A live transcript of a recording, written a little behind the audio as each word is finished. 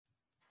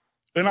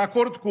În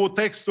acord cu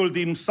textul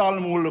din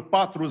Psalmul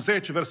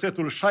 40,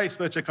 versetul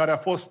 16, care a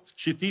fost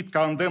citit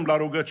ca îndemn la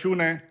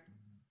rugăciune,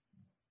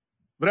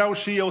 vreau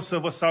și eu să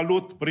vă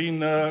salut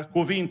prin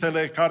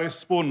cuvintele care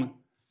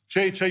spun: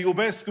 cei ce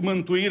iubesc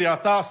mântuirea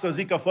ta să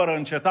zică fără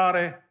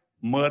încetare,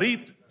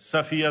 mărit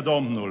să fie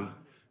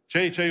Domnul.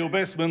 Cei ce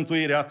iubesc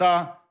mântuirea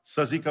ta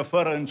să zică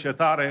fără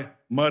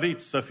încetare, mărit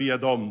să fie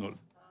Domnul.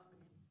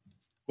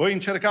 Voi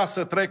încerca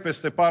să trec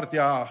peste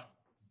partea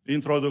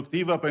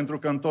introductivă, pentru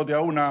că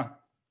întotdeauna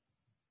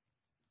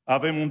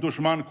avem un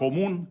dușman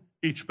comun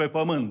aici pe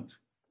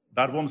pământ,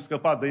 dar vom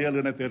scăpa de el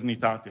în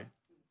eternitate.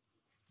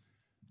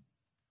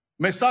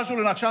 Mesajul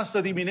în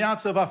această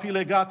dimineață va fi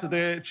legat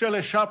de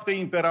cele 7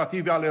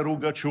 imperative ale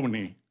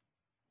rugăciunii.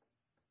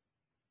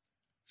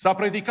 S-a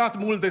predicat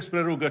mult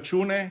despre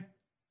rugăciune,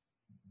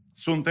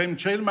 suntem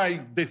cel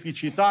mai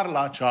deficitari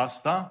la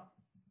aceasta,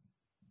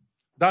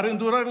 dar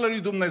îndurările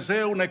lui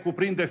Dumnezeu ne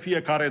cuprinde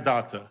fiecare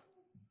dată.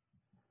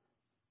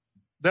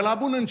 De la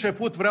bun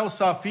început vreau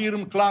să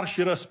afirm clar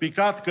și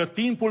răspicat că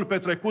timpul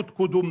petrecut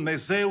cu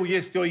Dumnezeu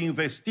este o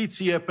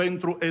investiție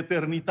pentru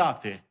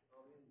eternitate.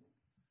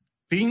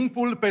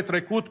 Timpul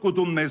petrecut cu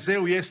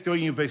Dumnezeu este o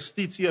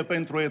investiție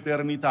pentru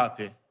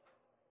eternitate.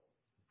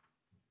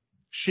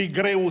 Și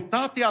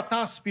greutatea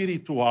ta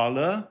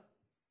spirituală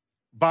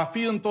va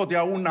fi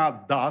întotdeauna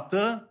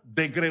dată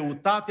de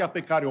greutatea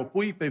pe care o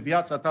pui pe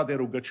viața ta de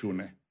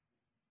rugăciune.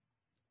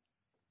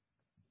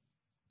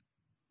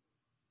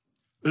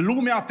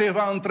 Lumea te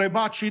va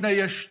întreba cine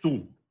ești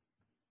tu.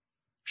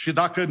 Și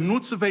dacă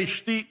nu-ți vei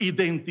ști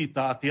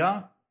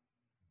identitatea,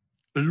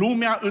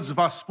 lumea îți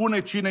va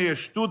spune cine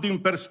ești tu din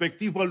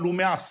perspectivă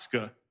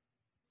lumească.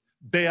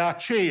 De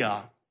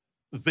aceea,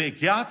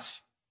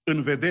 vegheați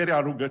în vederea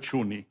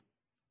rugăciunii.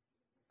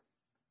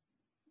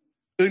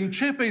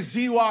 Începe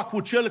ziua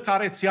cu cel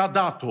care ți-a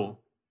dat-o,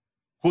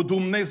 cu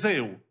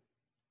Dumnezeu.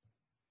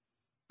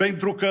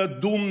 Pentru că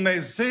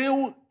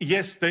Dumnezeu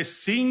este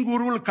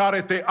singurul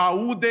care te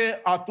aude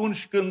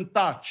atunci când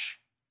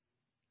taci.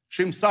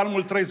 Și în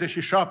Psalmul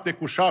 37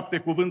 cu 7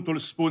 cuvântul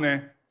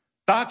spune: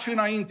 taci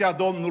înaintea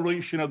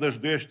Domnului și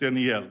nădăjduiește în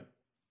El.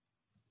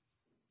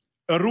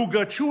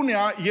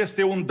 Rugăciunea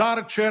este un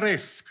dar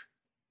ceresc,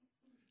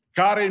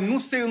 care nu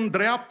se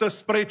îndreaptă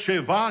spre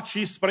ceva,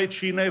 ci spre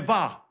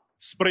cineva,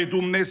 spre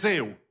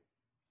Dumnezeu.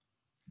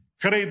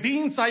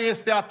 Credința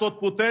este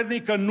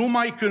atotputernică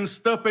numai când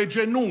stă pe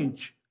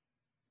genunchi.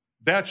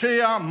 De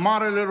aceea,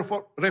 marele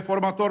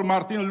reformator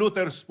Martin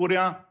Luther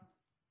spunea: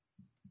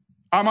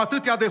 am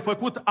atâtea de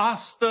făcut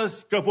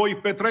astăzi că voi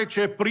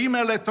petrece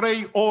primele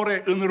 3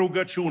 ore în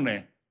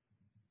rugăciune.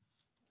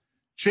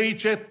 Cei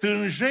ce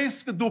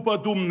tânjesc după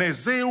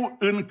Dumnezeu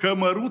în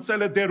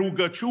cămăruțele de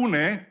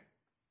rugăciune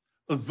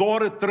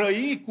vor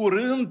trăi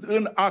curând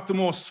în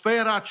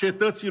atmosfera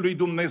cetății lui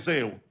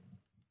Dumnezeu.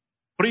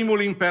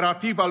 Primul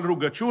imperativ al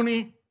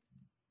rugăciunii,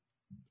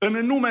 în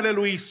numele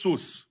lui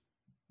Isus.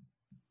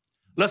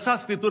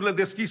 Lăsați scripturile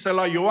deschise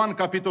la Ioan,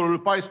 capitolul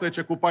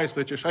 14 cu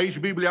 14. Și aici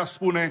Biblia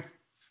spune: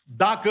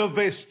 dacă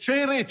veți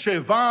cere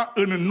ceva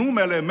în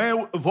numele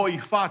meu, voi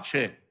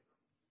face.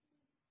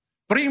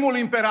 Primul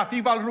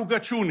imperativ al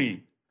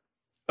rugăciunii.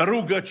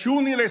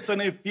 Rugăciunile să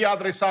ne fie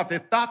adresate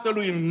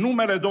Tatălui în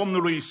numele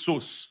Domnului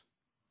Isus.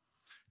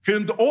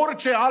 Când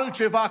orice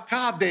altceva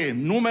cade,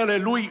 numele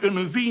Lui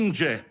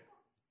învinge.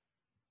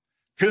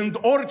 Când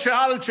orice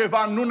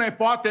altceva nu ne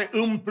poate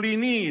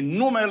împlini,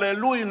 numele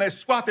Lui ne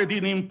scoate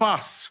din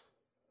impas.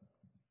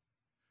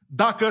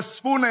 Dacă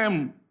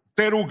spunem: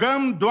 te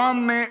rugăm,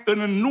 Doamne, în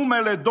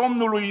numele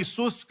Domnului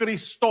Isus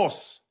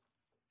Hristos,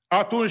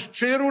 atunci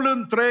cerul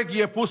întreg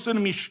e pus în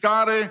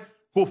mișcare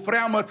cu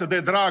freamăt de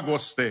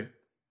dragoste.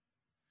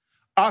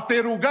 A te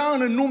ruga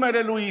în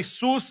numele lui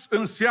Isus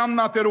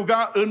înseamnă a te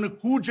ruga în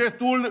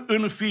cugetul,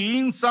 în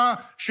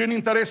ființa și în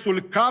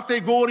interesul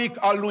categoric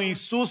al lui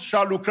Isus și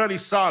al lucrării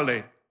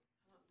sale.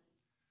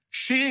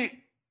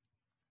 Și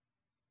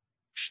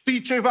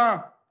știi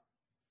ceva?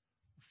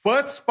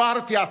 Fă-ți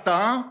partea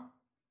ta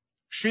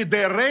și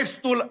de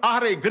restul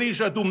are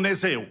grijă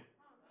Dumnezeu.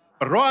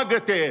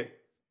 Roagă-te: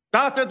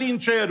 Tată din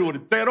ceruri,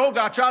 te rog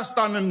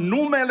aceasta în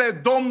numele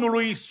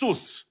Domnului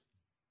Isus.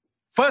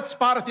 Fă-ți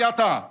partea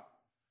ta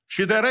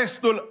și de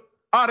restul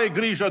are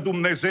grijă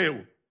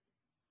Dumnezeu.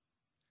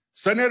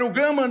 Să ne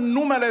rugăm în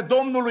numele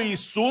Domnului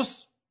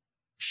Isus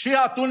și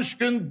atunci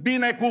când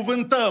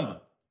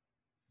binecuvântăm.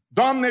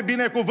 Doamne,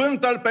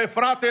 binecuvântă-l pe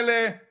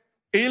fratele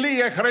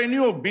Ilie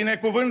Hreniuc,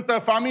 binecuvântă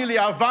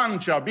familia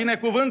Vancea,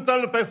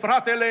 binecuvântă-l pe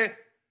fratele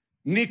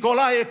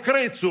Nicolae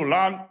Crețu,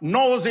 la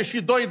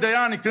 92 de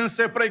ani, când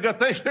se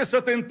pregătește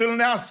să te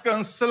întâlnească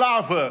în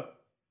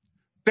slavă.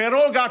 Te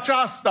rog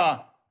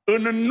aceasta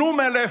în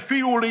numele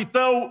Fiului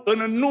tău, în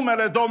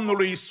numele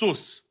Domnului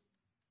Isus.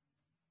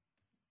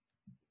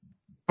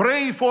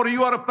 Pray for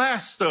your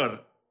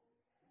pastor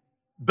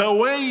the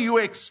way you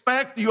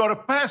expect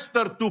your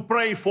pastor to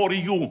pray for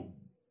you.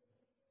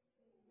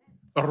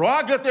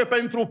 Roagă-te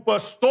pentru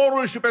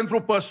păstorul și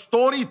pentru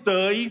păstorii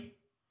tăi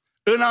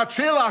în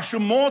același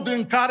mod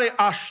în care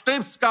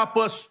aștepți ca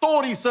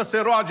păstorii să se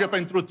roage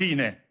pentru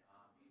tine.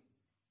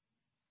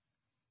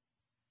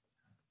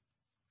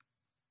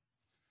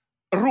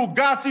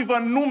 rugați-vă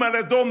în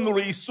numele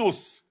Domnului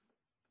Isus.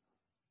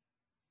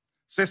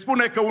 Se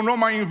spune că un om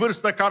mai în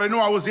vârstă care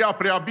nu auzea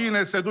prea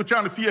bine se ducea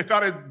în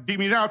fiecare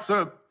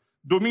dimineață,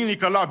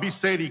 duminică, la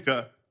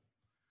biserică.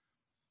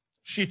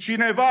 Și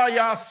cineva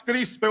i-a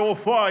scris pe o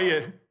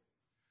foaie: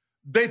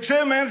 de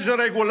ce mergi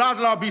regulat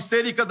la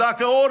biserică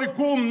dacă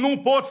oricum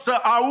nu poți să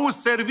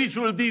auzi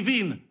serviciul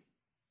divin?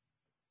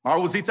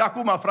 Auziți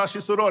acum, frați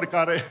și surori,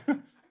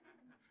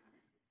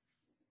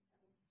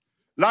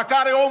 la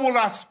care omul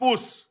a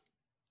spus: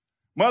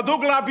 mă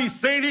duc la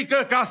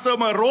biserică ca să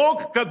mă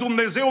rog că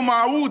Dumnezeu mă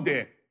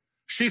aude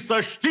și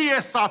să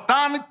știe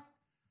Satan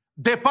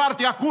de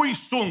partea cui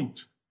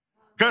sunt.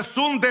 Că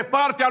sunt de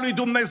partea lui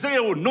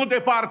Dumnezeu, nu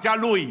de partea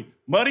lui.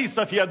 Mărit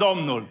să fie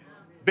Domnul!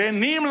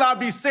 Venim la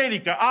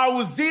biserică,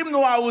 auzim,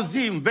 nu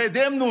auzim,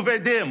 vedem, nu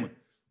vedem,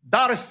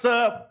 dar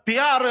să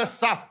piară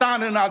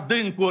Satan în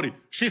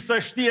adâncuri și să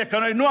știe că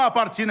noi nu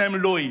aparținem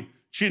lui,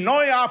 ci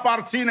noi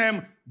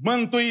aparținem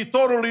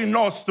Mântuitorului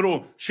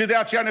nostru și de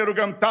aceea ne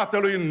rugăm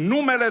Tatălui în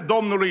numele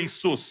Domnului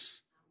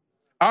Isus.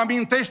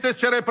 Amintește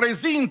ce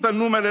reprezintă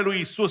numele lui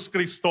Isus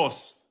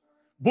Hristos.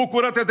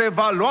 Bucură-te de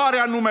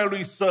valoarea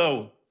numelui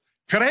Său.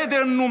 Crede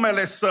în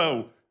numele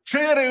Său.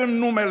 Cere în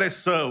numele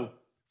Său.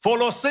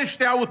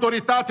 Folosește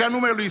autoritatea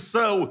numelui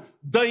Său.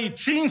 Dă-i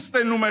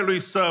cinste numelui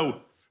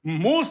Său.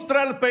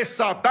 Mustră-l pe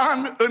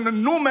Satan în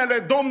numele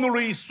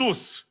Domnului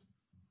Isus.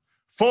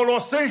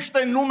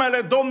 Folosește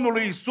numele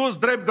Domnului Isus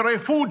drept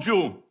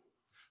refugiu,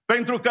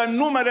 pentru că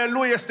numele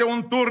Lui este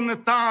un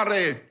turn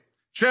tare.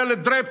 Cel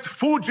drept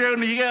fuge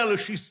în el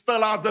și stă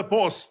la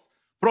adăpost.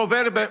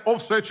 Proverbe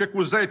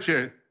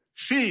 18:10.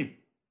 Și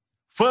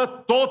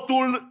fă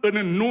totul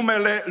în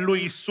numele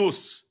lui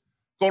Isus.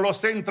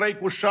 Coloseni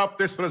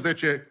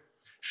 3:17.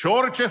 Și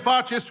orice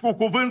faceți cu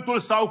cuvântul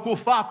sau cu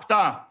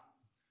fapta,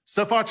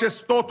 să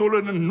faceți totul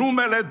în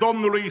numele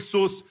Domnului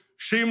Isus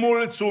și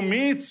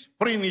mulțumiți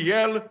prin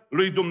El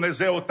lui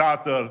Dumnezeu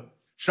Tatăl.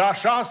 Și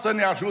așa să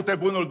ne ajute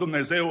bunul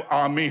Dumnezeu.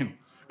 Amin.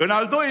 În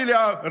al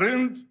doilea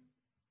rând,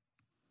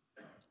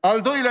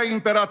 al doilea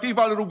imperativ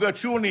al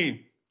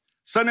rugăciunii,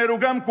 să ne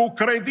rugăm cu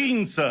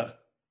credință.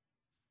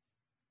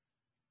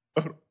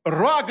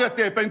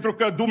 Roagă-te pentru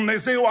că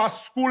Dumnezeu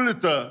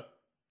ascultă.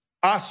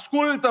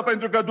 Ascultă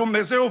pentru că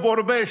Dumnezeu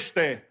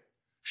vorbește.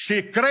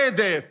 Și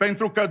crede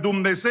pentru că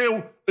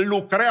Dumnezeu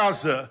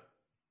lucrează.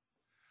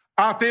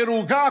 A te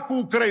ruga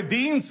cu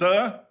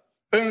credință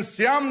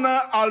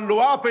înseamnă a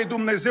lua pe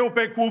Dumnezeu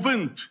pe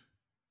cuvânt.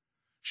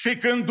 Și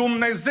când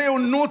Dumnezeu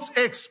nu-ți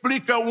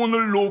explică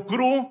un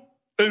lucru,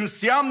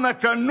 înseamnă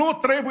că nu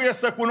trebuie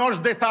să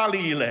cunoști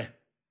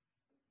detaliile.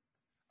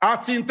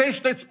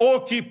 Ațintește-ți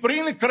ochii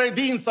prin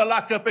credință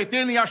la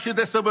căpetenia și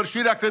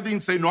desăvârșirea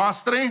credinței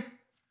noastre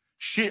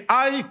și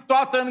ai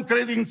toată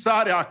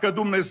încredințarea că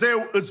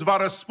Dumnezeu îți va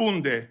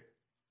răspunde.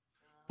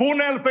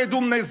 Pune-L pe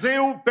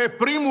Dumnezeu pe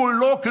primul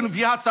loc în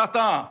viața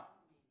ta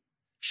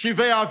și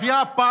vei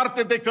avea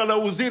parte de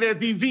călăuzire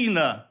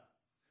divină,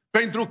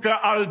 pentru că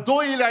al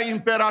doilea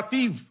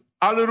imperativ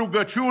al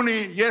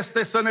rugăciunii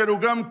este să ne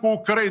rugăm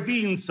cu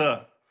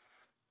credință.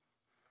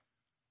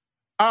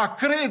 A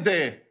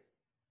crede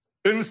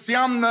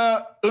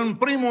înseamnă, în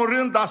primul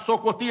rând, a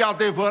socoti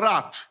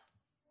adevărat.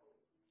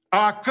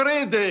 A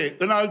crede,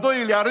 în al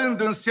doilea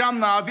rând,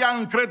 înseamnă a avea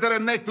încredere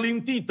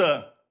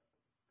neclintită.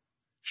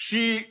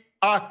 Și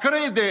a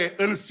crede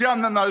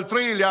înseamnă, în al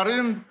treilea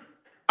rând,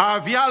 a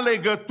avea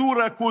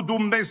legătură cu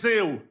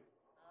Dumnezeu.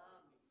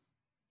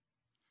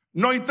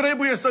 Noi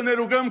trebuie să ne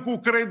rugăm cu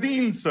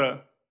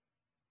credință,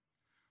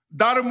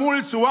 dar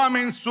mulți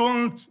oameni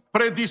sunt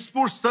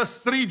predispuși să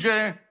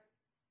strige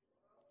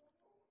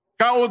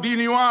ca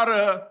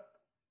odinioară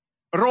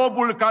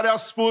robul care a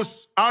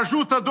spus: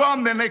 ajută,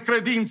 Doamne,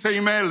 necredinței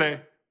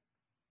mele.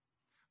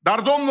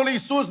 Dar Domnul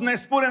Iisus ne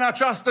spune în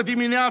această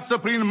dimineață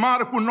prin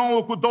Marcu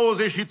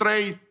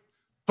 9:23: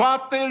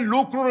 toate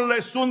lucrurile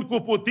sunt cu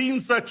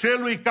putință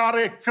celui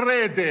care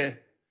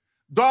crede.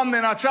 Doamne,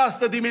 în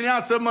această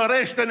dimineață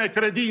mărește-ne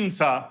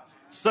credința,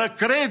 să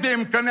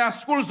credem că ne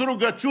asculți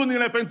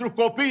rugăciunile pentru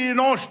copiii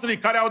noștri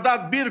care au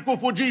dat bir cu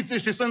fugiții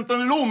și sunt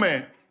în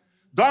lume.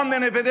 Doamne,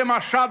 ne vedem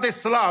așa de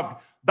slabi,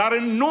 dar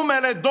în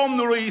numele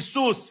Domnului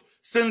Isus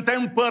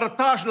suntem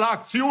părtași la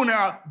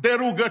acțiunea de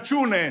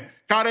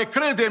rugăciune care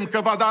credem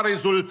că va da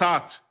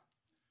rezultat.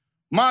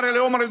 Marele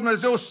om al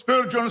Dumnezeu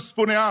Spurgeon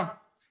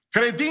spunea: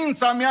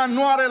 credința mea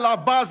nu are la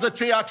bază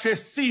ceea ce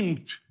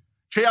simt,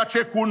 ceea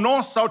ce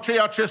cunosc sau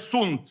ceea ce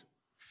sunt.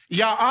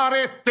 Ea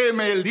are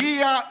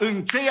temelia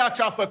în ceea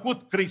ce a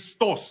făcut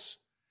Hristos,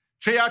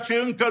 ceea ce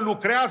încă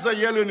lucrează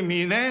El în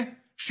mine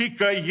și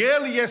că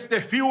El este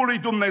Fiul lui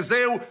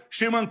Dumnezeu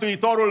și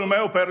Mântuitorul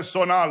meu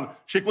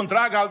personal. Și cu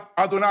întreaga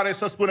adunare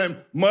să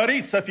spunem: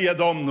 mărit să fie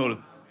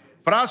Domnul!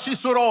 Frați și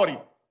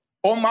surori,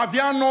 om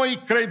avea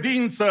noi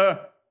credință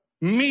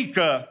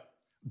mică,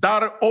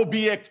 dar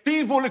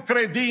obiectivul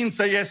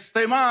credinței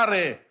este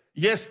mare,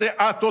 este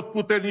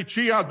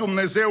atotputernicia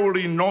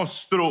Dumnezeului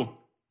nostru.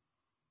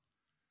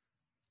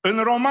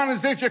 În Roman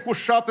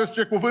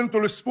 10:17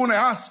 cuvântul spune: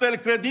 astfel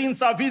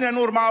credința vine în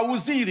urma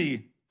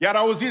auzirii, iar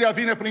auzirea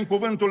vine prin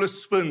cuvântul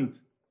sfânt.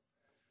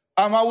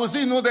 Am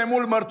auzit nu de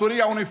mult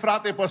mărturia unui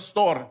frate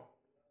păstor.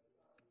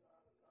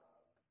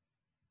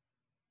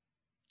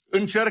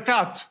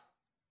 Încercat,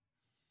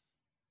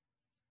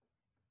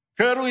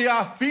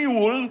 căruia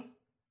fiul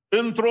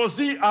într-o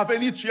zi a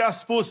venit și a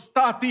spus: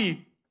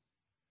 tati,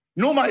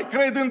 nu mai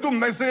cred în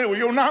Dumnezeu,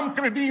 eu n-am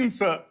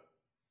credință.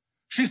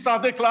 Și s-a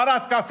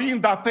declarat ca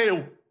fiind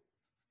ateu.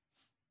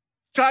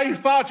 Ce ai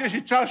face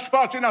și ce aș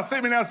face în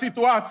asemenea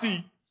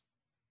situații?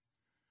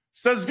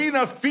 Să-ți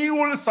vină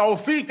fiul sau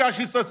fiica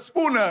și să-ți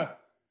spună: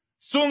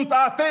 sunt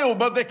ateu,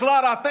 mă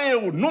declar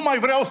ateu, nu mai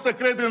vreau să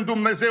cred în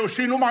Dumnezeu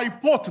și nu mai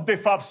pot de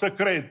fapt să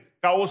cred,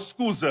 ca o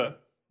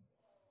scuză.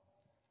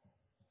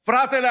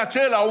 Fratele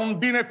acela, un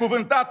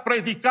binecuvântat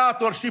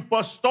predicator și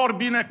păstor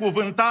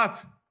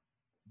binecuvântat,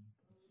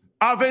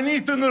 a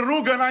venit în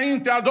rugă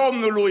înaintea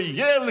Domnului,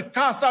 el,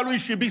 casa lui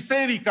și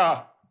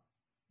biserica.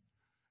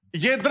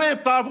 E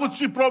drept, a avut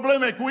și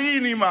probleme cu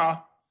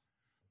inima,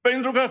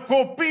 pentru că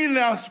copiii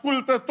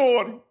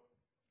neascultători,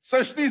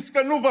 să știți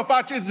că nu vă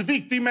faceți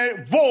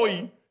victime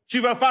voi, ci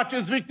vă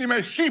faceți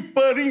victime și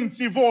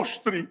părinții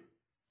voștri.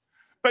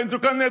 Pentru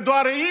că ne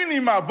doare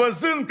inima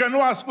văzând că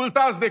nu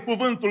ascultați de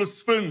cuvântul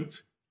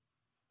sfânt.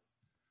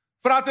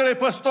 Fratele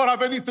păstor a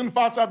venit în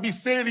fața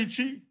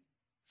bisericii: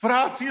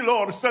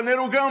 fraților, să ne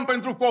rugăm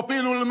pentru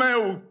copilul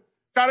meu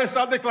care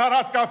s-a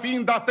declarat ca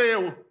fiind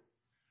ateu.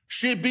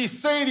 Și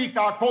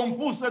biserica,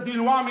 compusă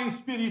din oameni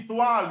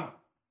spirituali,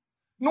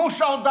 nu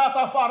și-au dat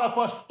afară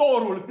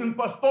păstorul când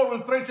păstorul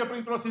trece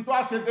printr-o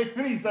situație de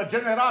criză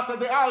generată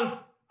de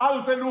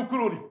alte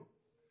lucruri,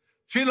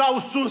 ci l-au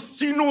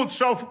susținut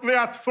și au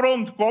creat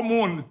front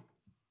comun.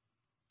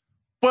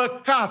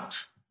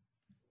 Păcat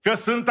că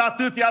sunt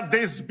atâtea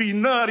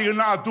dezbinări în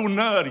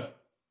adunări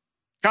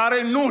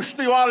care nu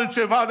știu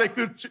altceva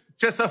decât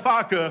ce să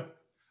facă,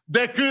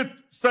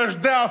 decât să-și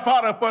dea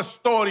afară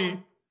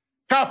păstorii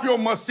ca pe o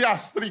măsea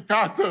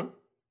stricată.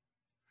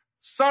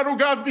 S-a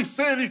rugat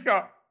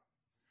biserica,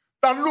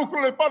 dar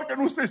lucrurile parcă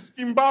nu se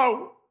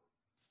schimbau.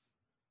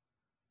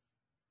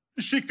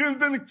 Și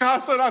când în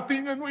casă la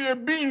tine nu e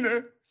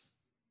bine,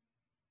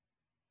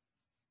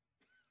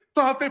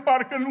 toate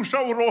parcă nu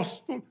și-au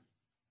rostul.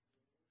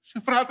 Și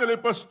fratele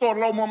păstor,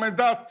 la un moment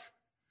dat,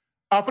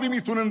 a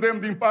primit un îndemn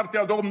din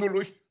partea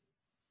Domnului.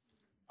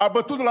 A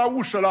bătut la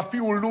ușă la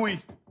fiul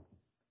lui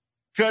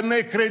că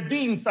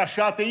necredința și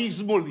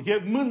ateismul e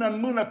mână în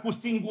mână cu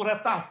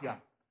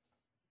singurătatea.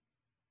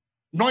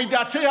 Noi de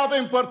aceea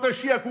avem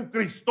părtășie cu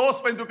Hristos,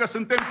 pentru că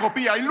suntem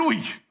copii ai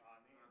Lui.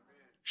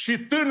 Și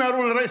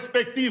tânărul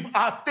respectiv,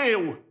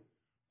 ateu,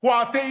 cu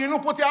ateii nu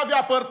putea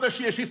avea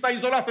părtășie și s-a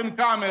izolat în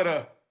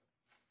cameră.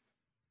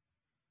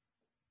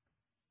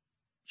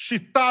 Și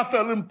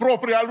tatăl în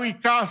propria lui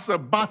casă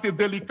bate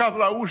delicat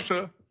la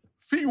ușă: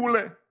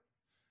 fiule,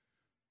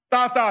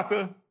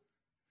 tată,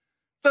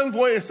 dă-mi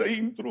voie să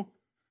intru.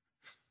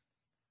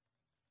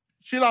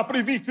 Și l-a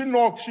privit în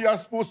ochi și i-a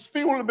spus: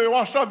 fiul meu,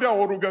 aș avea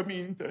o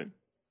rugăminte.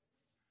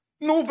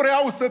 Nu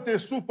vreau să te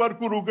supăr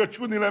cu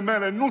rugăciunile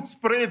mele, nu-ți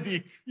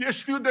predic,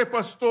 ești fiu de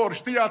păstor,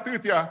 știi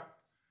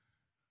atâtea.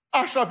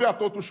 Aș avea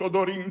totuși o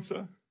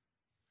dorință.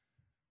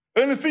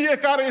 În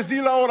fiecare zi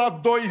la ora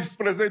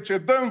 12,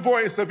 dă-mi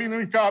voie să vin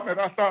în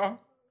camera ta.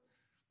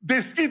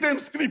 Deschidem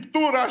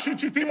Scriptura și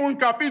citim un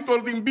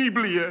capitol din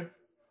Biblie.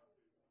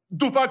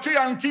 După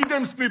aceea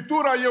închidem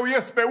Scriptura, eu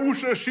ies pe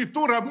ușă și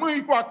tu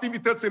rămâi cu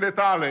activitățile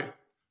tale.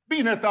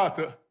 Bine,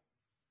 tată.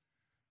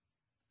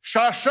 Și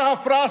așa,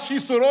 frați și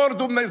surori,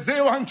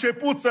 Dumnezeu a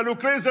început să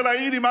lucreze la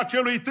inima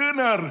celui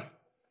tânăr.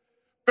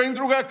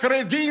 Pentru că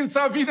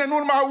credința vine în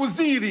urma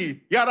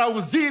auzirii, iar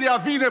auzirea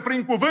vine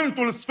prin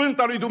cuvântul sfânt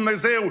al lui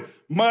Dumnezeu.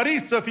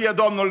 Mărit să fie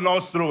Domnul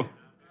nostru!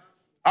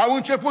 Au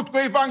început cu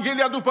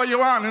Evanghelia după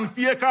Ioan, în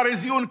fiecare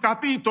zi un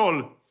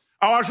capitol.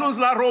 Au ajuns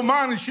la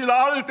Romani și la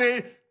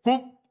alte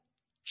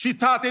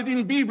citate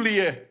din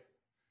Biblie.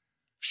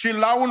 Și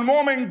la un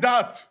moment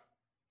dat,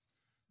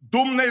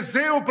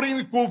 Dumnezeu,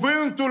 prin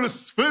cuvântul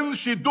sfânt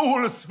și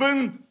Duhul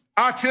Sfânt,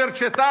 a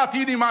cercetat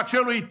inima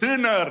celui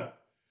tânăr.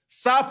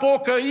 S-a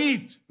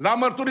pocăit, l-a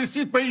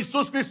mărturisit pe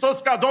Iisus Hristos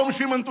ca Domn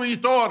și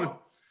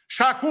Mântuitor.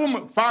 Și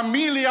acum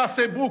familia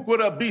se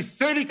bucură,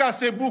 biserica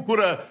se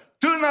bucură,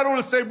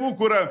 tânărul se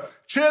bucură,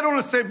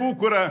 cerul se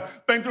bucură,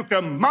 pentru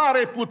că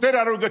mare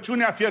puterea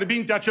rugăciunea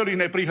fierbinte a celui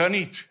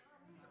neprihănit.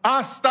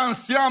 Asta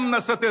înseamnă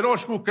să te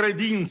rogi cu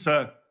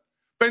credință,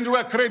 pentru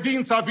că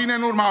credința vine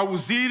în urma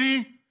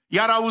auzirii,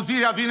 iar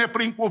auzirea vine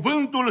prin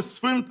cuvântul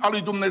sfânt al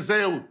lui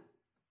Dumnezeu.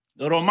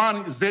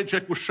 Romani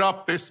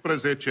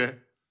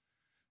 10:17.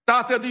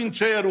 Tată din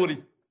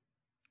ceruri,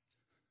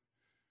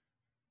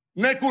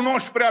 ne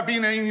cunoști prea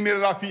bine inimile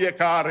la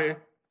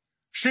fiecare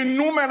și în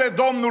numele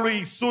Domnului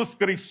Iisus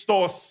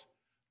Hristos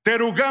te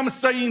rugăm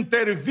să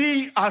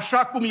intervii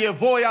așa cum e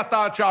voia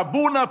ta cea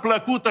bună,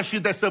 plăcută și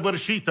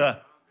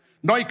desăvârșită.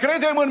 Noi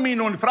credem în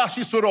minuni, frați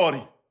și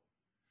surori.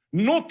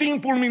 Nu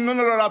timpul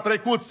minunilor a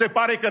trecut, se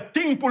pare că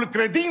timpul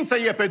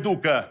credinței e pe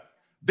ducă.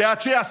 De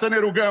aceea să ne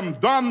rugăm: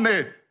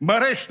 Doamne,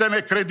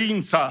 mărește-ne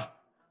credința.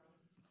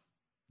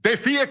 De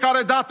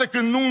fiecare dată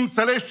când nu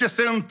înțelegi ce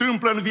se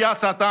întâmplă în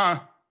viața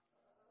ta,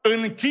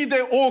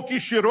 închide ochii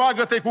și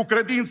roagă-te cu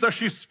credință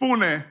și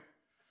spune: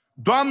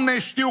 Doamne,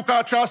 știu că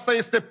aceasta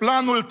este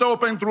planul Tău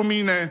pentru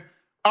mine.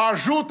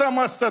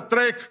 Ajută-mă să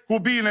trec cu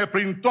bine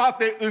prin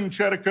toate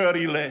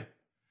încercările.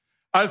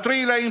 Al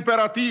treilea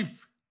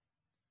imperativ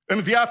în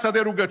viața de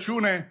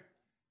rugăciune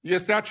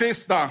este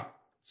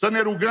acesta: să ne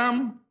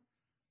rugăm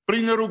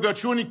prin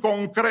rugăciuni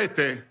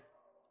concrete.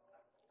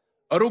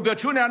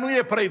 Rugăciunea nu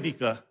e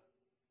predică.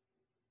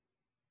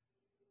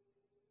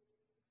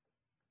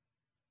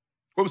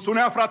 Cum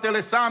spunea fratele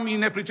Sami,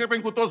 ne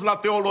pricepem cu toți la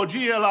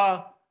teologie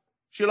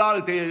și la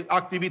alte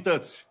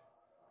activități.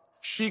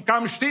 Și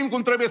cam știm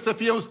cum trebuie să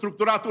fie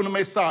structurat un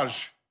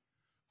mesaj.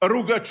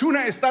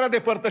 Rugăciunea este starea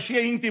de părtășie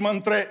intimă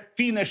între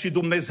tine și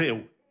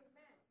Dumnezeu.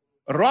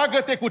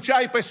 Roagă-te cu ce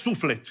ai pe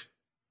suflet.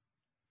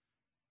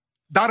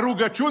 Dar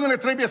rugăciunile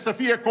trebuie să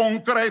fie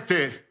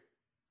concrete.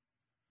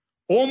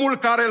 Omul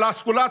care l-a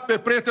sculat pe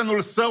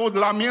prietenul său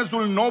la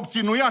miezul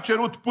nopții nu i-a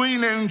cerut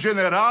pâine în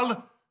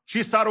general, ci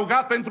s-a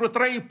rugat pentru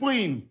 3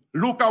 pâini.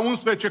 Luca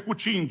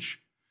 11:5.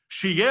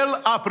 Și el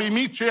a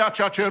primit ceea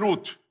ce a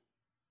cerut.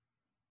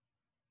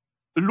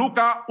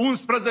 Luca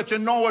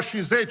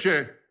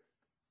 11:9-10.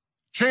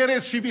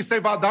 Cereți și vi se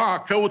va da,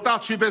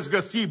 căutați și veți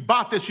găsi,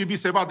 bateți și vi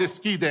se va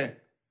deschide.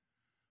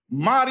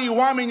 Marii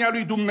oameni ai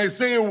lui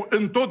Dumnezeu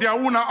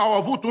întotdeauna au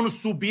avut un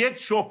subiect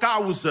și o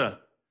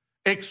cauză.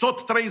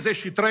 Exod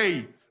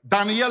 33,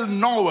 Daniel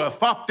 9,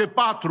 Fapte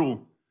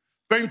 4.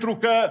 Pentru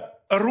că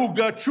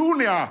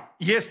rugăciunea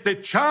este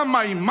cea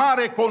mai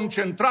mare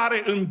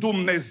concentrare în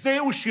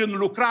Dumnezeu și în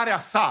lucrarea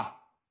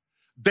sa.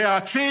 De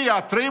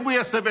aceea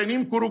trebuie să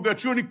venim cu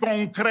rugăciuni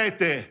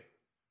concrete.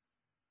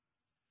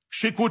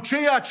 Și cu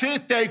ceea ce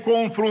te-ai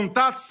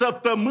confruntat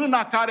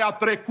săptămâna care a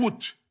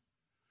trecut.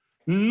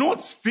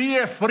 Nu-ți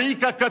fie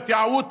frică că te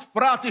aud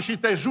frații și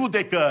te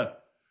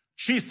judecă,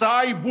 ci să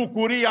ai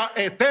bucuria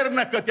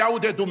eternă că te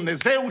aude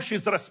Dumnezeu și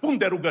îți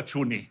răspunde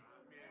rugăciunii.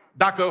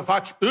 Dacă o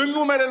faci în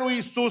numele lui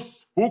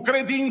Isus, cu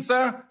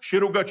credință și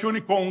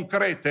rugăciuni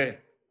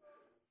concrete.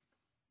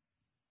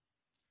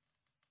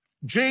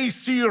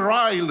 J.C.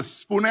 Ryle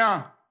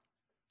spunea: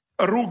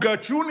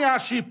 rugăciunea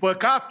și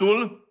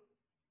păcatul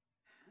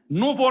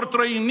nu vor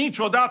trăi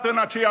niciodată în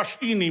aceeași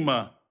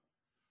inimă.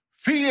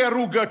 Fie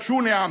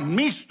rugăciunea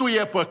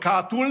mistuie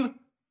păcatul,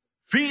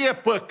 fie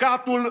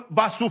păcatul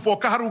va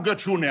sufoca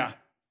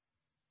rugăciunea.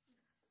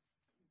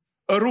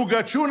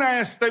 Rugăciunea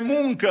este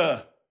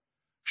muncă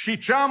și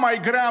cea mai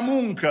grea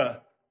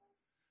muncă.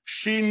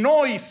 Și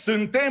noi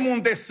suntem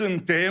unde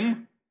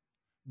suntem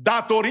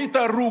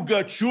datorită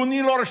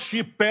rugăciunilor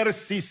și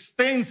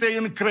persistenței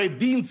în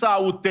credința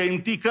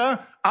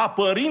autentică a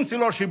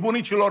părinților și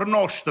bunicilor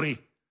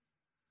noștri.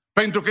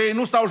 Pentru că ei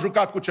nu s-au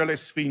jucat cu cele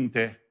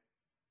sfinte.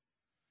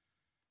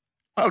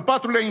 Al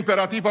 4-lea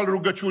imperativ al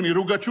rugăciunii,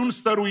 rugăciuni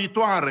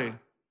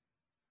stăruitoare.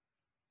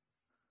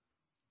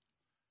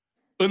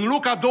 În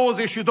Luca 22:44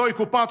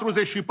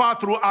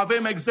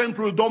 avem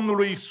exemplul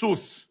Domnului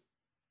Isus.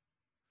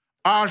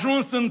 A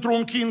ajuns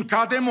într-un chin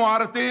ca de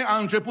moarte, a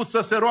început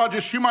să se roage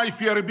și mai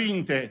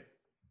fierbinte.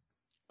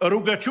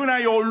 Rugăciunea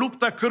e o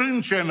luptă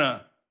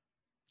crâncenă.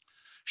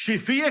 Și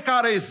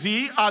fiecare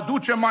zi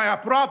aduce mai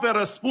aproape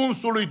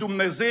răspunsul lui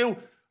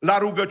Dumnezeu la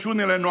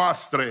rugăciunile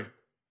noastre.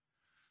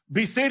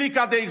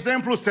 Biserica, de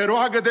exemplu, se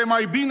roagă de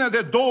mai bine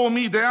de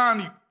 2000 de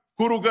ani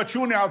cu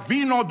rugăciunea: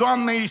 vino,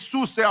 Doamne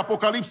Iisuse,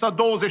 Apocalipsa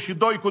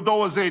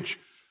 22:20.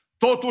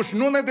 Totuși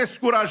nu ne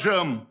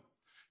descurajăm,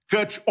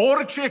 căci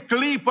orice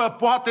clipă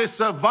poate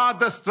să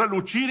vadă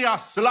strălucirea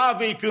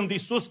slavei când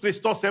Iisus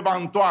Hristos se va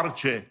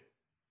întoarce.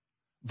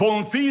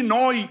 Vom fi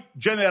noi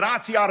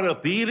generația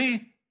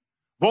răpirii?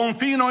 Vom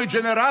fi noi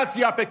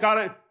generația pe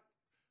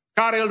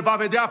care îl va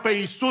vedea pe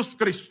Iisus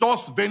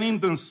Hristos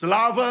venind în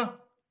slavă?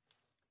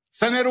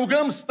 Să ne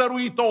rugăm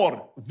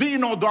stăruitor: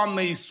 vino,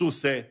 Doamne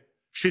Iisuse,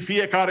 și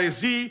fiecare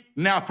zi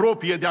ne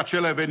apropie de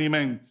acel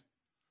eveniment.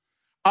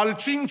 Al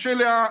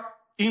 5-lea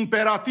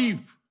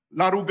imperativ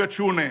la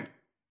rugăciune.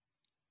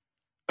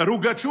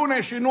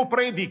 Rugăciune și nu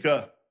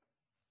predică.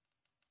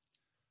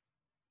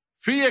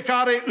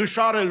 Fiecare își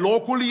are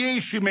locul ei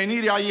și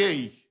menirea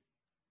ei.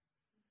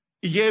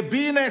 E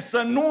bine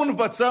să nu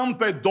învățăm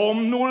pe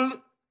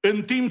Domnul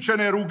în timp ce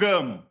ne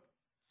rugăm.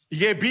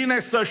 E bine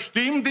să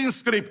știm din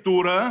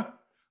Scriptură,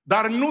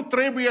 dar nu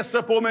trebuie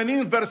să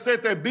pomenim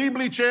versete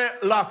biblice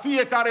la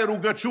fiecare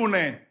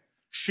rugăciune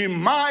și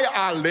mai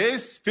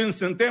ales când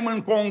suntem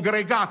în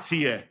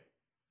congregație.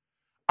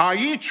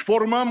 Aici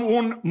formăm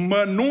un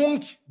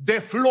mănunchi de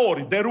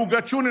flori, de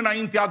rugăciuni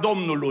înaintea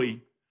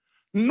Domnului.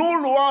 Nu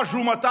lua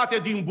jumătate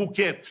din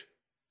buchet,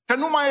 că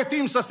nu mai e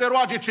timp să se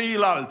roage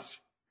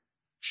ceilalți.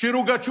 Și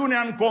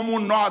rugăciunea în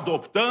comun nu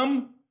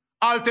adoptăm,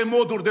 alte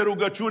moduri de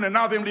rugăciune, nu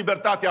avem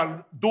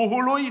libertatea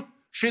Duhului.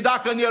 Și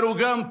dacă ne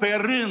rugăm pe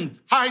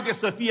rând, haide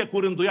să fie cu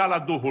rânduiala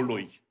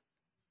Duhului.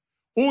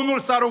 Unul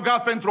s-a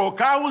rugat pentru o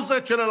cauză,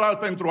 celălalt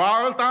pentru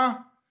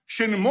alta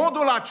și în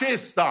modul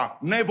acesta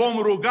ne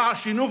vom ruga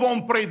și nu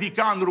vom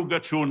predica în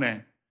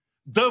rugăciune.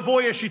 Dă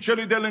voie și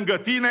celui de lângă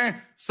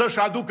tine să-și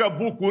aducă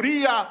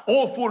bucuria,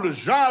 oful,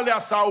 jalea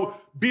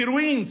sau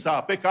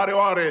biruința pe care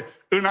o are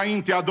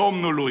înaintea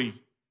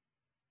Domnului.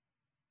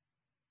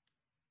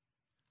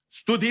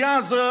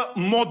 Studiază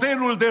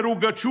modelul de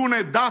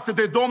rugăciune dat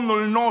de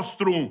Domnul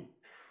nostru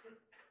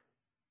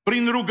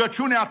prin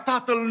rugăciunea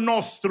Tatăl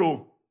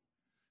nostru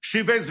și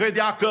veți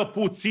vedea că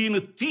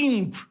puțin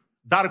timp,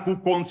 dar cu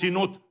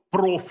conținut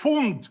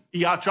profund,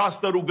 e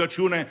această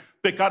rugăciune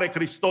pe care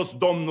Hristos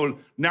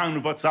Domnul ne-a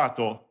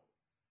învățat-o.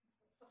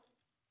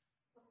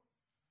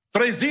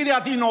 Trezirea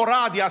din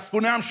Oradea,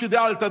 spuneam și de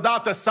altă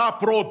dată, s-a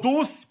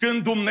produs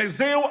când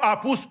Dumnezeu a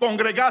pus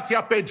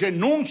congregația pe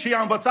genunchi și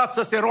i-a învățat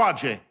să se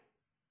roage.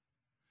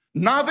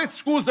 N-aveți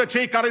scuză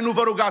cei care nu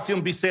vă rugați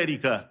în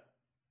biserică,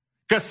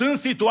 că sunt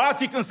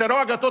situații când se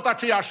roagă tot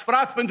aceiași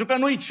frați pentru că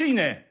nu-i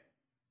cine.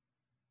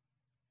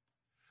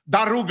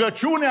 Dar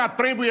rugăciunea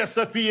trebuie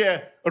să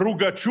fie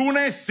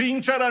rugăciune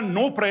sinceră,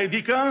 nu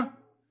predică,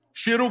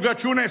 și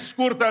rugăciune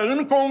scurtă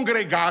în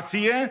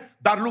congregație,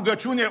 dar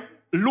rugăciune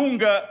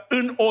lungă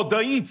în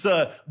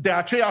odăiță. De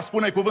aceea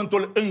spune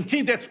cuvântul,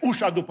 închideți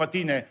ușa după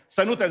tine,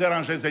 să nu te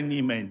deranjeze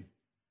nimeni.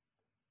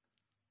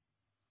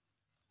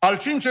 Al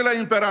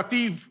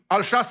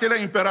șaselea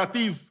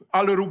imperativ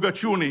al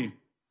rugăciunii.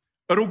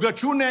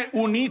 Rugăciune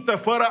unită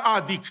fără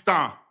a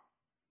dicta.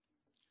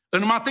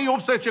 În Matei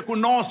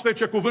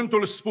 18:19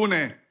 cuvântul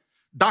spune,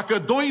 dacă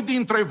doi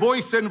dintre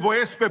voi se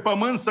învoiesc pe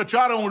pământ să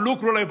ceară un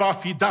lucru, le va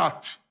fi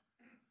dat.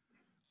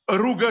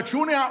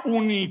 Rugăciunea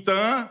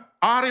unită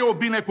are o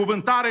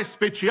binecuvântare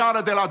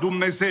specială de la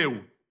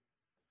Dumnezeu.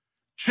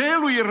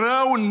 Celui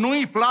rău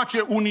nu-i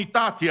place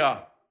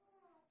unitatea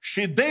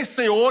și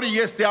deseori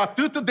este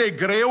atât de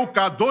greu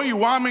ca doi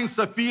oameni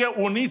să fie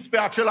uniți pe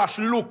același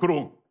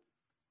lucru.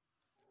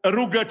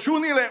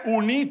 Rugăciunile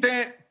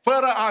unite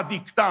fără a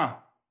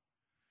dicta.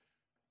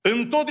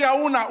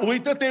 Întotdeauna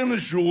uită-te în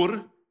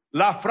jur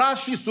la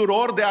frați și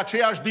surori de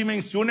aceeași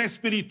dimensiune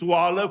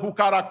spirituală cu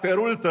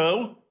caracterul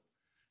tău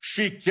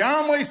și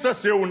cheamă-i să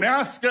se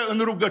unească în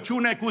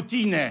rugăciune cu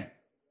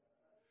tine.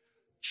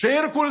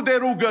 Cercul de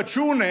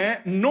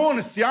rugăciune nu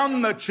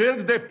înseamnă cerc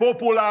de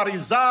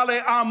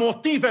popularizare a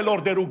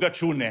motivelor de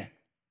rugăciune,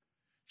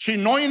 ci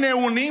noi ne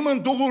unim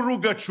în Duhul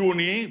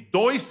rugăciunii,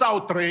 2 sau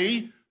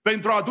 3,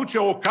 pentru a aduce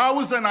o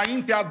cauză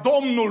înaintea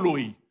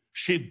Domnului.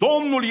 Și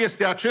Domnul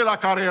este acela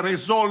care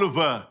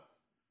rezolvă.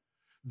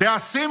 De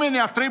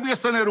asemenea, trebuie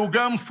să ne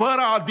rugăm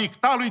fără a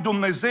dicta lui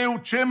Dumnezeu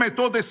ce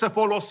metode să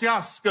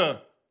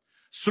folosească.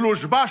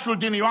 Slujbașul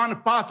din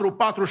Ioan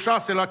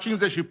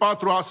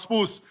 4:46-54 a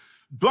spus,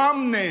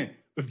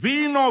 Doamne,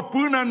 vino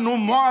până nu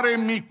moare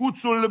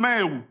micuțul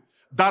meu,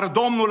 dar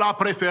Domnul a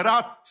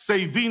preferat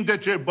să-i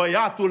vindece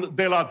băiatul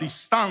de la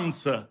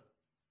distanță.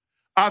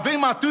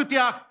 Avem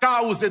atâtea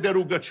cauze de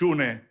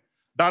rugăciune,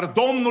 dar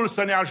Domnul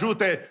să ne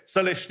ajute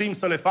să le știm,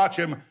 să le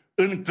facem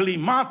în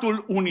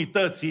climatul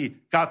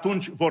unității, că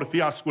atunci vor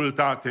fi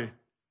ascultate.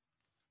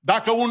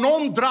 Dacă un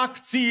om drag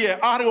ție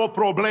are o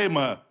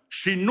problemă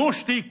și nu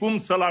știi cum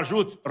să-l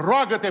ajuți,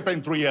 roagă-te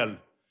pentru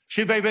el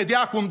și vei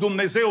vedea cum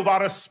Dumnezeu va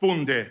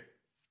răspunde.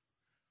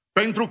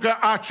 Pentru că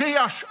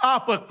aceeași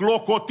apă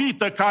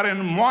clocotită care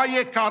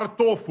înmoaie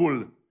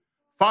cartoful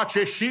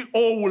face și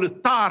oul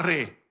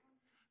tare.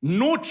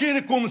 Nu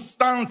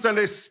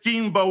circumstanțele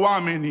schimbă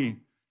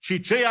oamenii,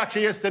 ci ceea ce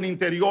este în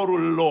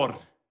interiorul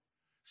lor.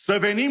 Să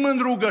venim în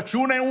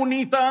rugăciune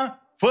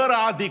unită, fără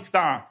a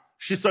dicta,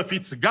 și să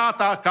fiți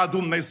gata ca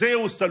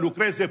Dumnezeu să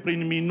lucreze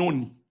prin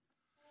minuni.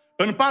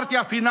 În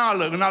partea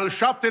finală, în al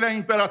 7-lea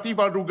imperativ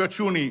al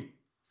rugăciunii,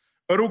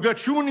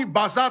 rugăciuni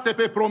bazate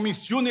pe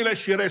promisiunile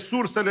și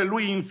resursele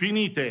Lui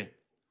infinite.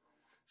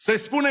 Se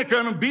spune că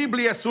în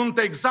Biblie sunt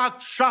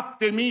exact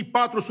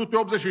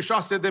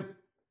 7486 de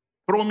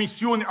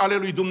promisiuni ale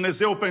lui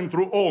Dumnezeu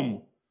pentru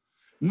om.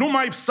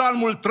 Numai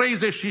Psalmul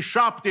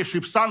 37 și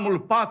Psalmul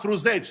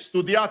 40,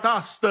 studiat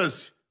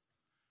astăzi,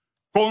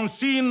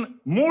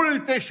 conțin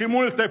multe și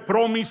multe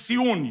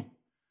promisiuni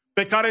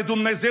pe care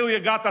Dumnezeu e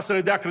gata să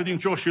le dea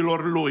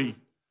credincioșilor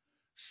Lui.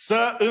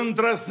 Să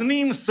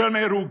îndrăznim să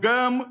ne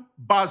rugăm,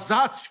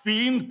 bazați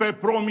fiind pe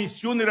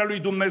promisiunile lui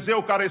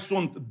Dumnezeu care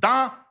sunt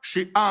da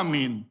și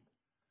amin.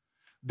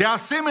 De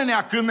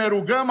asemenea, când ne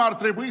rugăm, ar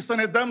trebui să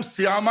ne dăm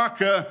seama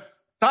că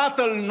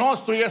Tatăl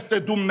nostru este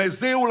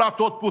Dumnezeul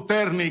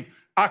atotputernic,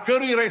 a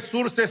cărui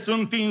resurse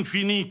sunt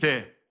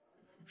infinite.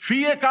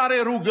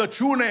 Fiecare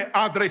rugăciune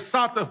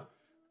adresată,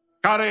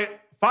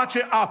 care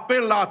face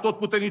apel la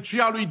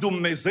atotputernicia lui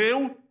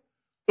Dumnezeu,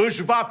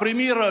 își va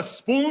primi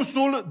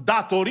răspunsul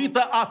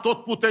datorită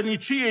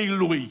atotputerniciei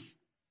Lui.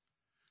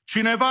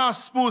 Cineva a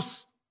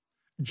spus,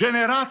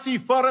 generații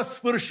fără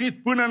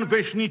sfârșit până în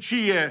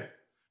veșnicie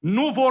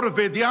nu vor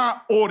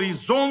vedea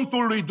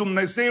orizontul lui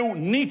Dumnezeu,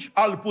 nici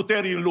al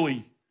puterii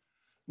Lui.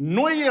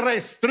 Nu-i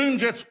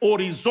restrângeți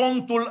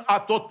orizontul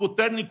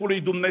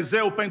atotputernicului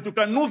Dumnezeu, pentru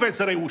că nu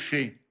veți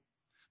reuși.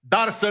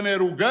 Dar să ne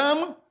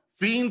rugăm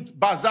fiind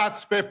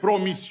bazați pe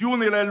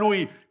promisiunile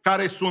Lui,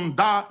 care sunt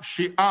da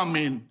și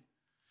amin.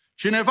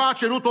 Cineva a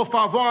cerut o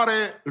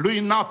favoare lui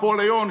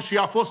Napoleon și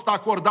a fost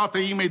acordată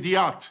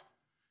imediat.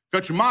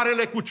 căci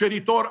marele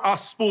cuceritor a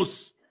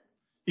spus: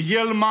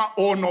 El m-a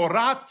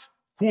onorat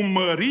cu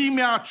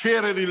mărimea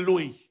cererii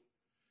lui.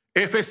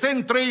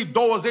 Efeseni 3,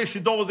 20 și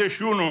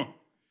 21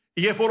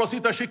 e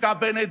folosită și ca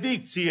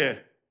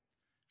benedicție.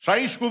 Și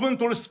aici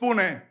cuvântul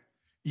spune: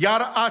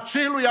 iar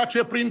aceluia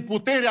ce prin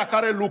puterea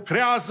care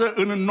lucrează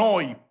în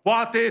noi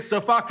poate să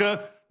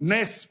facă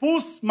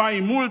nespus mai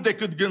mult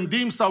decât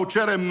gândim sau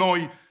cerem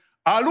noi,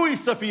 a Lui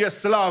să fie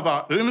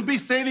slava în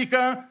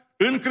biserică,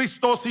 în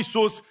Hristos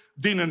Iisus,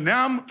 din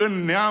neam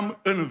în neam,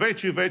 în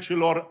vecii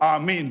vecilor.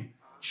 Amin.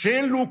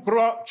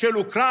 Ce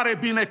lucrare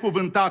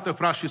binecuvântată,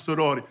 frați și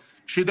surori!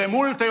 Și de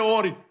multe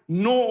ori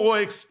nu o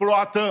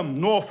exploatăm,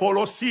 nu o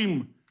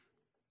folosim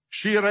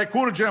și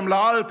recurgem la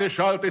alte și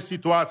alte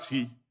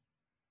situații.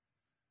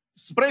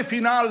 Spre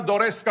final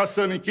doresc ca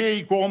să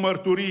închei cu o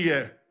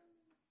mărturie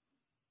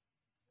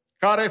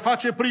care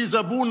face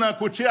priză bună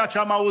cu ceea ce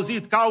am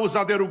auzit,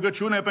 cauza de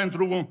rugăciune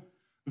pentru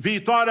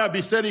viitoarea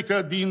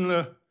biserică din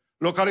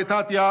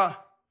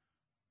localitatea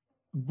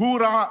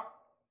Gura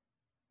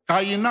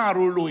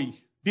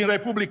Cainarului, din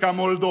Republica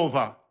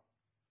Moldova.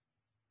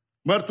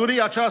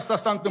 Mărturia aceasta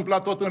s-a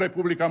întâmplat tot în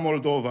Republica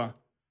Moldova.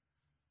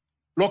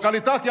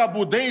 Localitatea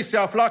Budei se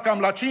afla cam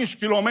la 5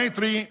 km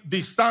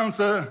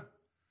distanță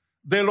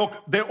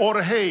de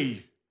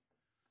Orhei.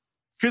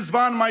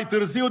 Câțiva ani mai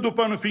târziu,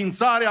 după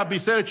înființarea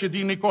bisericii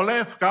din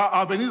Nicolevca,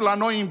 a venit la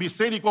noi în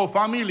biserică o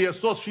familie,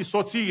 soț și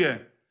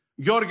soție,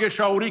 Gheorghe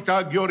și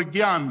Aurica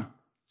Gheorghean,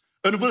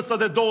 în vârstă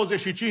de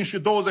 25 și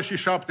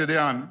 27 de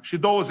ani și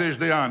 20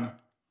 de ani.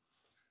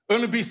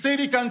 În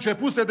biserică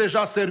începuse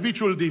deja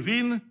serviciul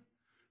divin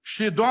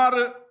și doar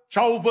ce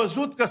au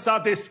văzut că s-a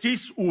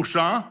deschis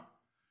ușa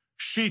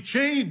și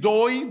cei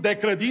doi de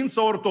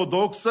credință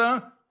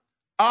ortodoxă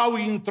au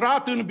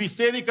intrat în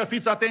biserică,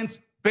 fiți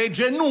atenți, pe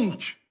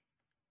genunchi,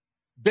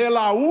 de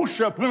la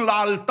ușă până la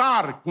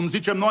altar, cum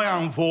zicem noi,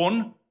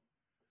 amvon.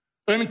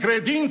 În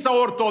credința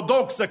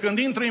ortodoxă, când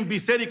intri în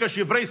biserică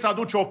și vrei să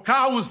aduci o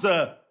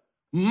cauză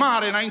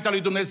mare înaintea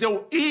lui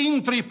Dumnezeu,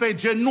 intri pe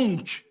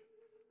genunchi,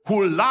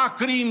 cu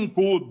lacrimi,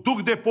 cu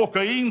duh de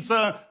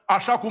pocăință,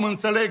 așa cum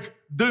înțeleg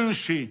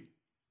dânsii.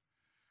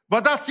 Vă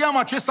dați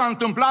seama ce s-a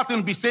întâmplat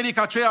în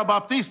biserica aceea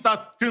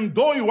baptistă când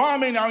doi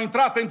oameni au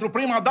intrat pentru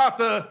prima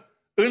dată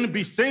în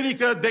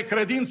biserică de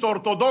credință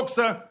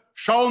ortodoxă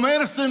și au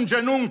mers în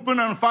genunchi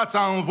până în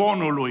fața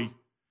amvonului.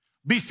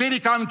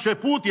 Biserica a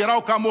început,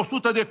 erau cam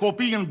 100 de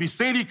copii în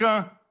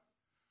biserică,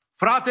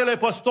 fratele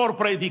păstor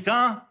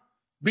predica,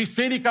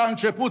 biserica a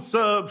început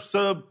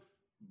să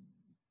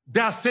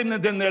dea semne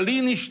de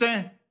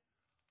neliniște,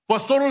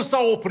 păstorul s-a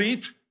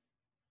oprit,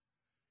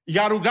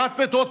 i-a rugat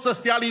pe toți să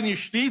stea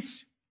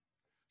liniștiți,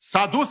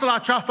 s-a dus la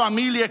acea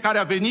familie care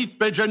a venit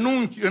pe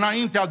genunchi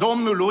înaintea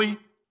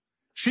Domnului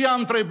și i-a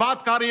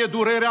întrebat care e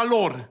durerea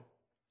lor.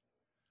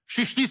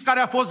 Și știți care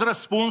a fost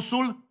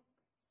răspunsul?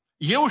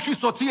 Eu și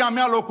soția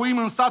mea locuim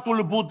în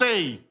satul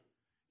Budei.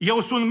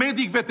 Eu sunt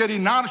medic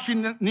veterinar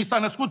și ni s-a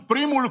născut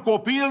primul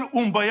copil,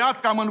 un băiat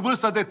cam în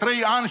vârstă de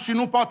 3 ani și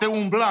nu poate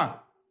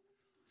umbla.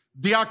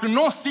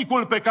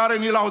 Diagnosticul pe care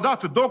ni l-au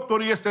dat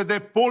doctorii este de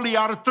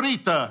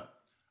poliartrită.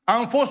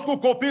 Am fost cu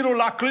copilul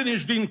la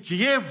clinici din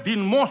Kiev, din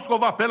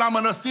Moscova, pe la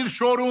mănăstiri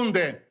și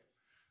oriunde.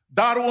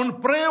 Dar un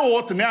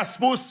preot ne-a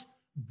spus: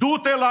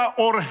 du-te la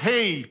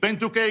Orhei,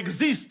 pentru că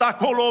există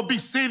acolo o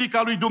biserică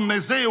a lui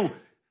Dumnezeu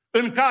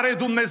în care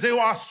Dumnezeu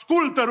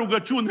ascultă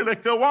rugăciunile,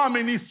 că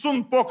oamenii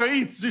sunt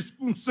pocăiți și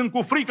sunt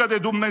cu frică de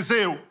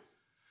Dumnezeu.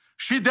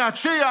 Și de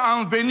aceea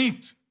am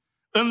venit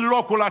în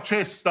locul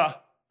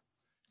acesta.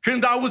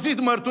 Când a auzit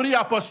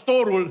mărturia,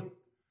 păstorul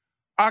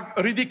a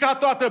ridicat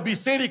toată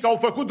biserica, au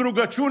făcut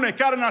rugăciune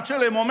chiar în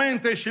acele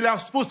momente și le-a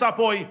spus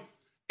apoi: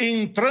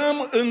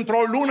 intrăm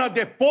într-o lună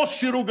de post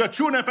și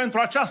rugăciune pentru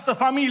această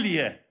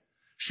familie.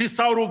 Și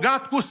s-au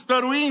rugat cu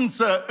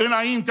stăruință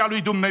înaintea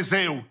lui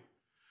Dumnezeu.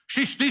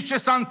 Și știți ce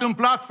s-a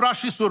întâmplat, frați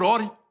și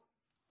surori?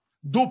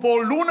 După o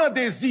lună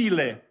de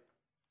zile,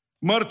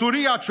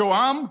 mărturia ce o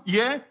am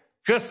e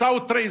că s-au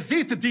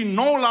trezit din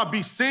nou la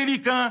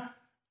biserică,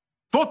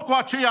 tot cu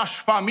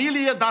aceeași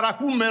familie, dar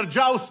acum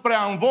mergeau spre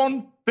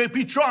amvon pe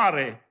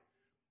picioare,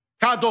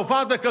 ca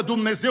dovadă că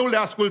Dumnezeu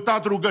le-a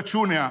ascultat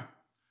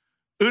rugăciunea.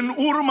 În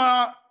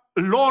urma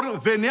lor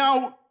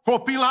veneau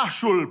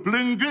copilașul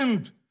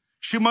plângând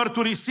și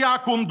mărturisea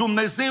cum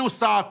Dumnezeu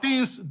s-a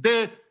atins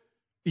de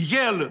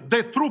el,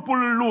 de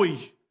trupul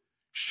lui,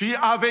 și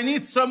a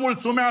venit să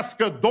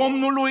mulțumească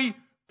Domnului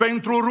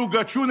pentru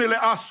rugăciunile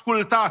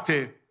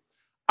ascultate.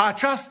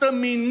 Această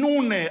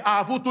minune a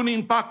avut un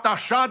impact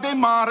așa de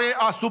mare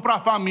asupra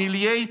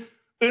familiei,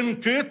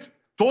 încât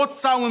toți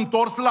s-au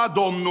întors la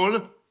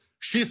Domnul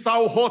și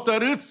s-au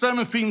hotărât să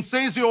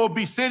înființeze o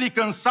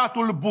biserică în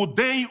satul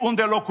Budei,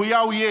 unde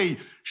locuiau ei,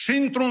 și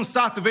într-un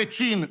sat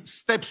vecin,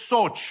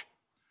 Stepsoci.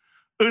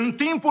 În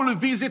timpul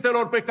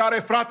vizitelor pe care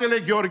fratele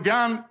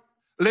Gheorghean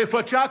le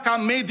făcea ca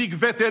medic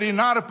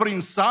veterinar prin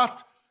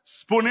sat,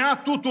 spunea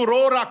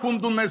tuturora cum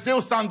Dumnezeu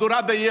s-a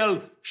îndurat de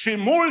el și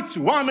mulți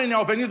oameni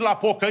au venit la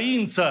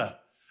pocăință.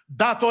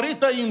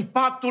 Datorită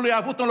impactului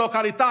avut în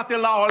localitate,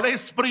 l-au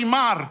ales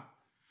primar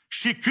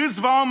și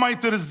câțiva mai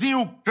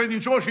târziu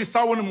credincioșii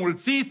s-au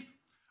înmulțit,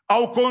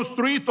 au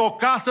construit o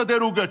casă de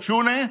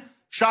rugăciune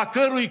și a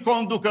cărui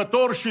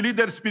conducător și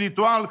lider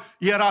spiritual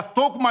era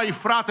tocmai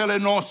fratele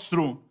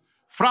nostru.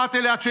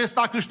 Fratele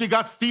acesta a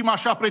câștigat stima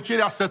și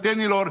aprecierea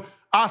sătenilor,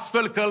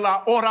 astfel că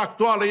la ora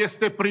actuală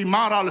este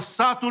primar al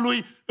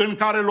satului în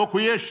care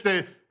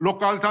locuiește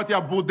localitatea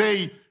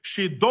Budei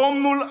și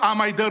Domnul a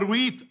mai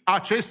dăruit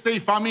acestei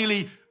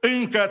familii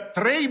încă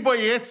 3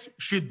 băieți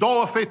și 2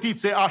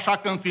 fetițe, așa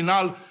că în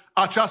final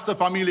această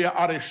familie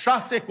are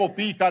 6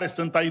 copii care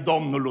sunt ai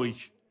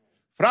Domnului.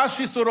 Frați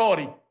și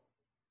surori,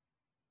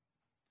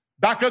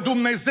 dacă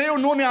Dumnezeu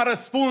nu ne-a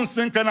răspuns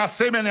încă în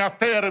asemenea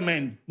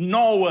termeni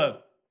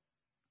nouă,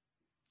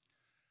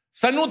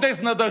 să nu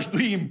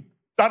deznădăjduim,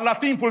 dar la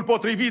timpul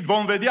potrivit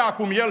vom vedea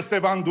cum El se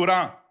va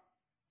îndura.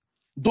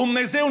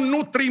 Dumnezeu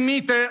nu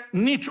trimite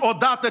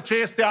niciodată ce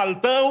este al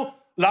tău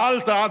la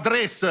altă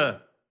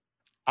adresă.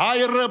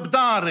 Ai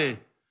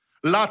răbdare.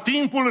 La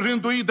timpul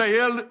rânduit de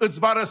El îți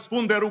va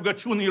răspunde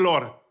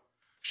rugăciunilor.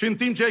 Și în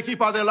timp ce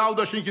echipa de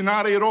laudă și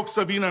închinare îi rog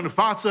să vină în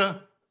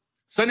față,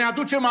 să ne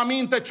aducem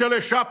aminte cele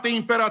 7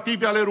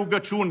 imperative ale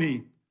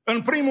rugăciunii.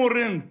 În primul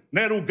rând,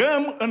 ne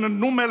rugăm în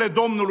numele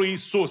Domnului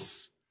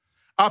Isus.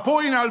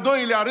 Apoi, în al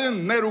doilea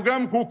rând, ne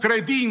rugăm cu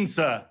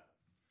credință.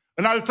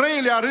 În al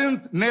treilea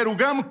rând, ne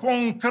rugăm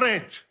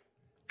concret,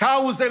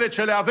 cauzele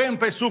ce le avem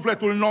pe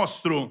sufletul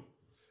nostru.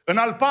 În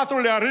al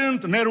patrulea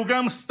rând, ne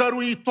rugăm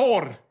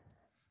stăruitor.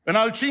 În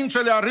al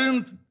cincelea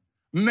rând,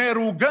 ne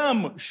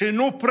rugăm și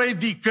nu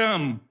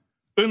predicăm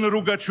în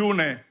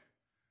rugăciune.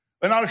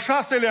 În al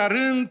șaselea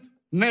rând,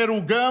 ne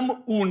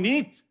rugăm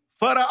unit,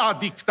 fără a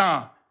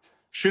dicta.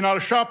 Și în al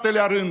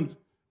șaptelea rând,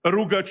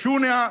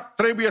 rugăciunea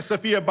trebuie să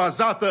fie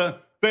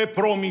bazată pe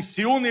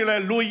promisiunile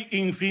Lui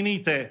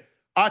infinite.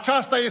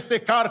 Aceasta este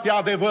cartea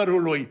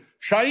adevărului.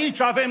 Și aici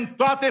avem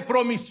toate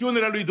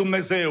promisiunile lui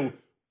Dumnezeu.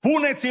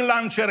 Puneți-l la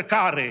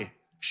încercare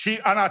și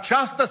în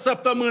această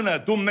săptămână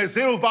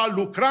Dumnezeu va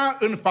lucra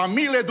în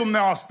familie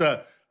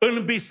dumneavoastră,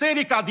 în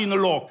biserica din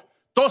loc.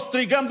 Toți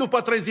strigăm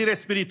după trezire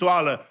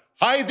spirituală.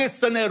 Haideți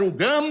să ne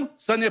rugăm,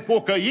 să ne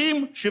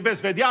pocăim și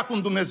veți vedea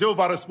cum Dumnezeu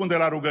va răspunde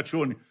la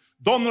rugăciuni.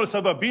 Domnul să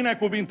vă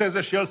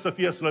binecuvinteze și El să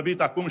fie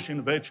slăvit acum și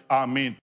în veci. Amin.